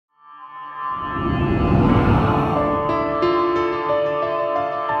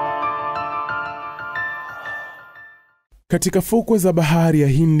Katika fukwe za bahari ya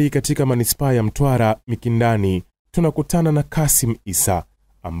Hindi katika manispaa ya Mtwara Mikindani, tunakutana na Kasim Isa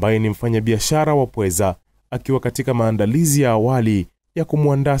ambaye ni mfanyabiashara wa pweza, akiwa katika maandalizi ya awali ya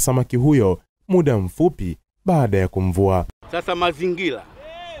kumwandaa samaki huyo muda mfupi baada ya kumvua. Sasa mazingira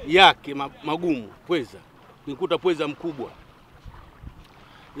yake magumu pweza, nikuta pweza mkubwa.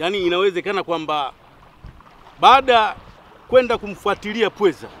 Yaani inawezekana kwamba baada kwenda kumfuatilia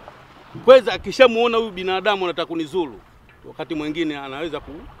pweza akishamuona huyu binadamu anataka kunizuru, wakati mwingine anaweza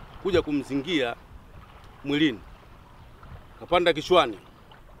kuja kumzingia mwilini. Kapanda kichwani.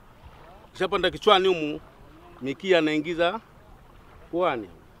 Kishapanda kichwani humu, mikia anaingiza puani,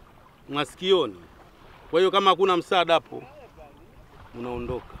 masikioni. Kwa hiyo kama hakuna msaada hapo,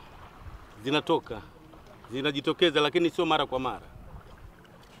 unaondoka. Zinatoka, zinajitokeza lakini sio mara kwa mara.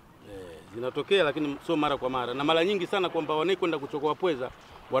 Zinatokea lakini sio mara kwa mara. Na mara nyingi sana kwamba wanakwenda kuchokoa pweza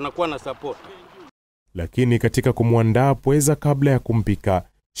wanakuwa na support. Lakini katika kumwandaa pweza kabla ya kumpika,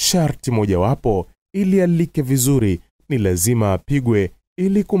 sharti mojawapo ili alike vizuri ni lazima apigwe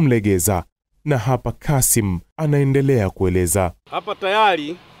ili kumlegeza. Na hapa Kasim anaendelea kueleza. Hapa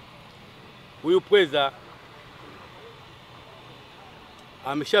tayari huyu pweza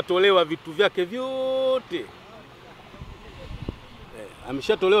ameshatolewa vitu vyake vyote.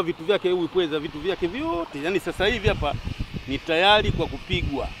 Ameshatolewa vitu vyake huyu pweza, vitu vyake vyote. Yaani sasa hivi hapa ni tayari kwa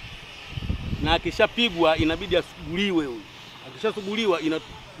kupigwa. Na akishapigwa inabidi asuguliwe huyu. Akishasuguliwa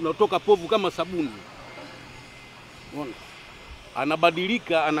inatoka povu kama sabuni. Unaona?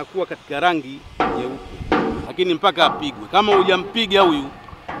 Anabadilika, anakuwa katika rangi nyeupe. Lakini mpaka apigwe. Kama hujampiga huyu,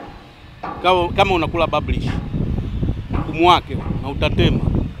 kama unakula bablish, mkumu wake na utatema.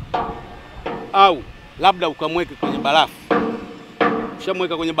 Au labda ukamweke kwenye barafu.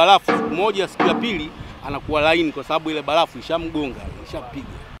 Ushamweka kwenye barafu siku moja, siku ya pili anakuwa laini kwa sababu ile barafu ishamgonga, ishapiga.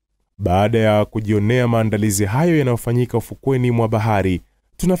 Baada ya kujionea maandalizi hayo yanayofanyika ufukweni mwa bahari,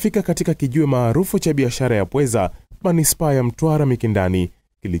 tunafika katika kijiwe maarufu cha biashara ya pweza manispaa ya Mtwara Mikindani,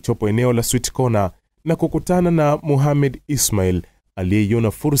 kilichopo eneo la Sweet Corner, na kukutana na Muhammad Ismail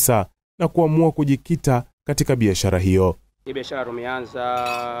aliyeiona fursa na kuamua kujikita katika biashara hiyo. Hii biashara tumeanza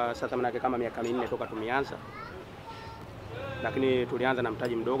sasa manake kama miaka 4 toka tumeanza. Lakini tulianza na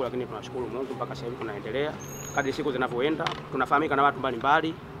mtaji mdogo, lakini tunashukuru Mungu mpaka sasa hivi tunaendelea. Kadri siku zinavyoenda, tunafahamika na watu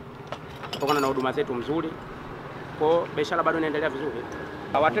mbalimbali kutokana na huduma zetu nzuri. Kwa biashara bado inaendelea vizuri.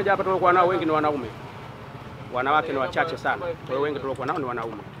 Wateja hapa tulikuwa nao wengi ni wanaume. Wanawake ni wachache sana. Kwa hiyo wengi tulikuwa nao ni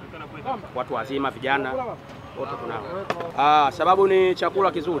wanaume. Watu wazima, vijana, wote tunao. Sababu ni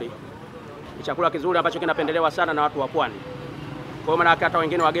chakula kizuri. Ni chakula kizuri ambacho kinapendelewa sana na watu wa pwani. Kwa maana hata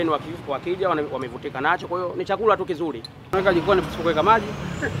wengine wageni wakija wamevutika nacho. Kwa hiyo ni chakula tu kizuri. Tunaweka jikoni kuweka maji,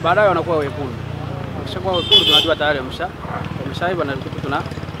 baadaye wanakuwa wekundu. Ukishakuwa wekundu tunajua tayari umeshaiva na kitu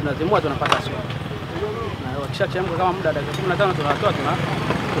tunazimua tunapata sio. Na wakishachemka kama muda dakika 15 tunatoa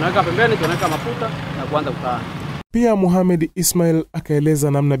tunaweka pembeni, tunaweka mafuta na kuanza kukaanga. Pia Muhammad Ismail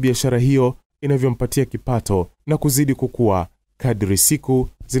akaeleza namna biashara hiyo inavyompatia kipato na kuzidi kukua kadri siku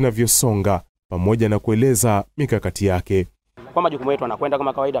zinavyosonga, pamoja na kueleza mikakati yake. Kwa majukumu yetu anakwenda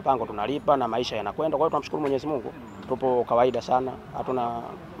kama kawaida, pango tunalipa na maisha yanakwenda. Kwa hiyo tunamshukuru Mwenyezi Mungu. Tupo kawaida sana, hatuna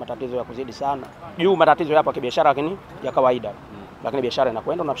matatizo ya kuzidi sana. Juu matatizo yapo kibiashara lakini ya kawaida. Lakini biashara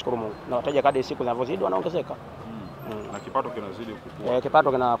inakwenda, tunamshukuru Mungu. Na wateja kadri siku zinavyozidi wanaongezeka. Na kipato kinazidi kukua.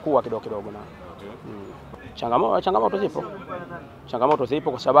 Kipato kinakuwa kidogo na. Changamoto zipo. Changamoto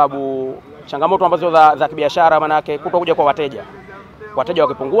zipo kwa sababu changamoto ambazo za kibiashara maana yake kutokuja kwa wateja. Wateja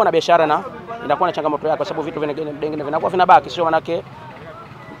wakipungua na biashara na inakuwa na changamoto yake kwa sababu vitu vingine vinakuwa vinabaki, sio manake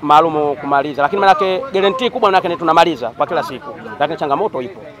maalumu kumaliza. Lakini manake guarantee kubwa manake ni tunamaliza kwa kila siku. Lakini changamoto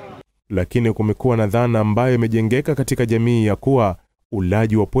ipo. Lakini kumekuwa na dhana ambayo imejengeka katika jamii ya kuwa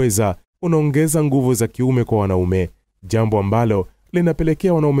ulaji wa pweza unaongeza nguvu za kiume kwa wanaume, jambo ambalo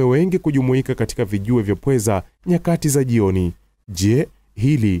linapelekea wanaume wengi kujumuika katika vijiwe vya pweza nyakati za jioni. Je,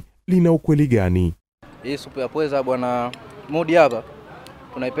 hili lina ukweli gani? Hii supu ya pweza bwana Mudi hapa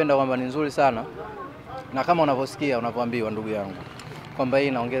tunaipenda kwamba ni nzuri sana, na kama unavyosikia unavyoambiwa ndugu yangu kwamba hii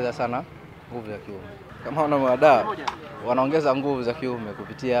inaongeza sana nguvu za kiume. Kama wanamwadaa wanaongeza nguvu za kiume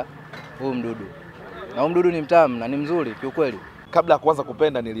kupitia huu mdudu. Na huu mdudu ni mtamu na ni mzuri kiukweli. Kabla ya kuanza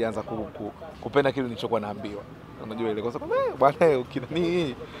kupenda nilianza kupenda kile nilichokuwa naambiwa. Unajua ile kwa sababu bwana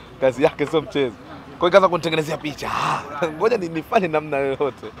ukini kazi yake sio mchezo. Kwa hiyo kaanza kunitengenezea picha. Ngoja nifanye namna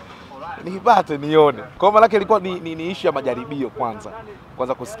yoyote. Nipate nione. Kwa maana yake ilikuwa ni issue ya majaribio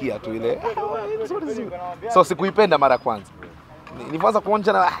kwanza kusikia tu ile so sikuipenda mara kwanza. Nilianza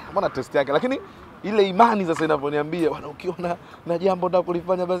kuonja na mbona test yake, lakini ile imani sasa inavyoniambia bwana ukiona na jambo nataka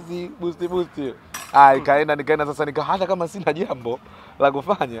kulifanya basi boost. Nikaenda sasa hata kama sina jambo la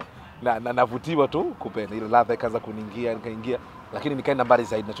kufanya na navutiwa tu kupenda ile ladha, ikaanza kuniingia, nikaingia, lakini nikaenda mbali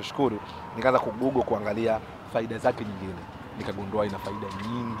zaidi. Nachoshukuru nikaanza kugoogle kuangalia faida zake nyingine, nikagundua ina faida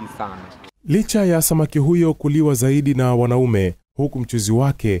nyingi sana. Licha ya samaki huyo kuliwa zaidi na wanaume, huku mchuzi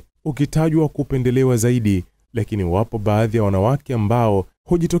wake ukitajwa kupendelewa zaidi, lakini wapo baadhi ya wanawake ambao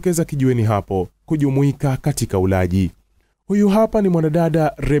hujitokeza kijiweni hapo kujumuika katika ulaji. Huyu hapa ni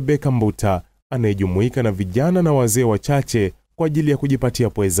mwanadada Rebeka Mbuta, anayejumuika na vijana na wazee wachache kwa ajili ya kujipatia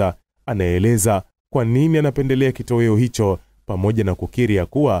pweza. Anaeleza kwa nini anapendelea kitoweo hicho, pamoja na kukiri ya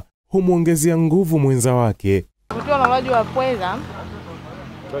kuwa humuongezea nguvu mwenza wake. Ukiwa na ulaji wa pweza,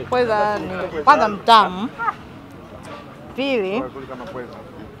 pweza ni kwanza mtamu, pili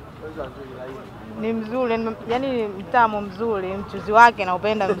ni mzuri, yani mtamu mzuri, mchuzi wake na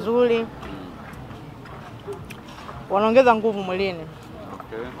upenda mzuri, wanaongeza nguvu mwilini.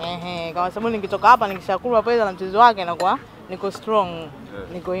 Kama sababu nikitoka hapa nikishakula pweza na mchuzi wake na kwa niko strong,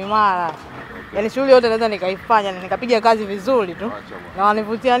 niko imara. Yani shughuli yote naweza nikaifanya na nikapiga kazi vizuri tu. Na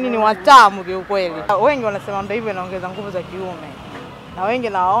wanivutia nini watamu kiukweli. Wengi wanasema ndio hivyo inaongeza nguvu za kiume. Na wengi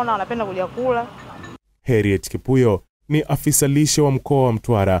nawaona wanapenda kuja kula. Harriet Kipuyo ni afisa lishe wa mkoa wa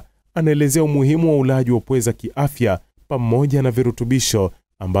Mtwara. Anaelezea umuhimu wa ulaji wa pweza kiafya pamoja na virutubisho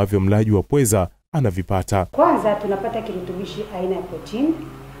ambavyo mlaji wa pweza anavipata. Kwanza tunapata kirutubishi aina ya protein,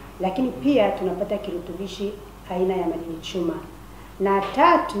 lakini pia tunapata kirutubishi aina ya madini chuma. Na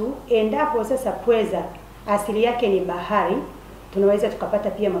tatu, endapo sasa pweza asili yake ni bahari, tunaweza tukapata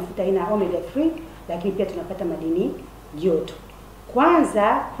pia mafuta aina ya omega 3, lakini pia tunapata madini joto.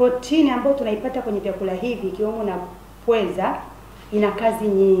 Kwanza protini ambayo tunaipata kwenye vyakula hivi ikiwemo na pweza ina kazi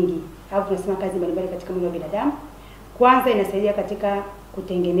nyingi, au tunasema kazi mbalimbali katika mwili wa binadamu. Kwanza inasaidia katika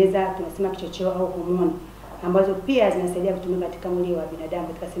kutengeneza tunasema kichocheo au homoni ambazo pia zinasaidia kutumika katika mwili wa binadamu,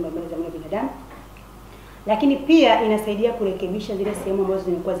 katika sehemu mbalimbali za mwili wa binadamu. Lakini pia inasaidia kurekebisha zile sehemu ambazo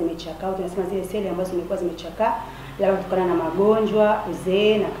zimekuwa zimechakaa, tunasema zile seli ambazo zimekuwa zimechakaa labda kutokana na magonjwa,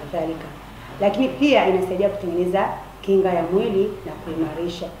 uzee na kadhalika. Lakini pia inasaidia kutengeneza kinga ya mwili na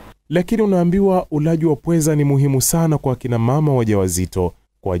kuimarisha. Lakini unaambiwa ulaji wa pweza ni muhimu sana kwa kina mama wajawazito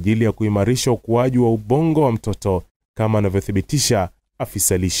kwa ajili ya kuimarisha ukuaji wa ubongo wa mtoto, kama anavyothibitisha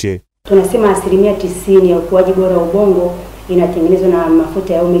afisa lishe. Tunasema 90% ya ukuaji bora wa ubongo inatengenezwa na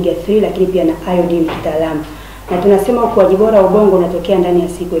mafuta ya omega 3, lakini pia na iodine kitaalamu. Na tunasema ukuaji bora wa ubongo unatokea ndani ya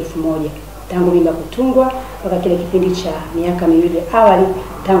siku 1000 tangu mimba kutungwa mpaka kile kipindi cha miaka 2 awali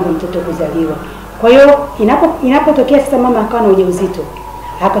tangu mtoto kuzaliwa. Kwa hiyo inapotokea sasa mama akawa na ujauzito,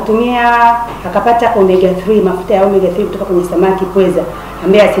 akapata omega 3, mafuta ya omega 3 kutoka kwenye samaki pweza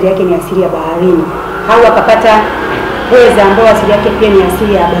ambaye asili yake ni asili ya baharini, au akapata pweza ambayo asili yake pia ni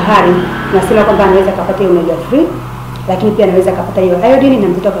asili ya bahari, tunasema kwamba anaweza kupata omega 3, lakini pia anaweza kupata hiyo iodine na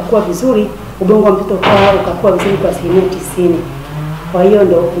mtoto akakua vizuri, ubongo wa mtoto ukakua vizuri kwa 90%. Kwa hiyo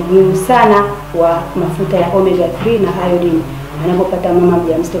ndio umuhimu sana wa mafuta ya omega 3 na iodine anapopata mama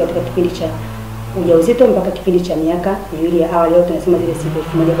mjamzito katika kipindi cha ujauzito mpaka kipindi cha miaka 2 ya awali, leo tunasema zile siku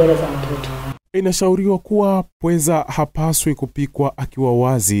 1000 bora za mtoto. Inashauriwa kuwa pweza hapaswi kupikwa akiwa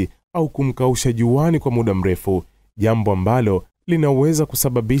wazi au kumkausha juani kwa muda mrefu, jambo ambalo linaweza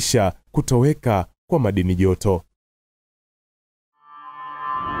kusababisha kutoweka kwa madini joto.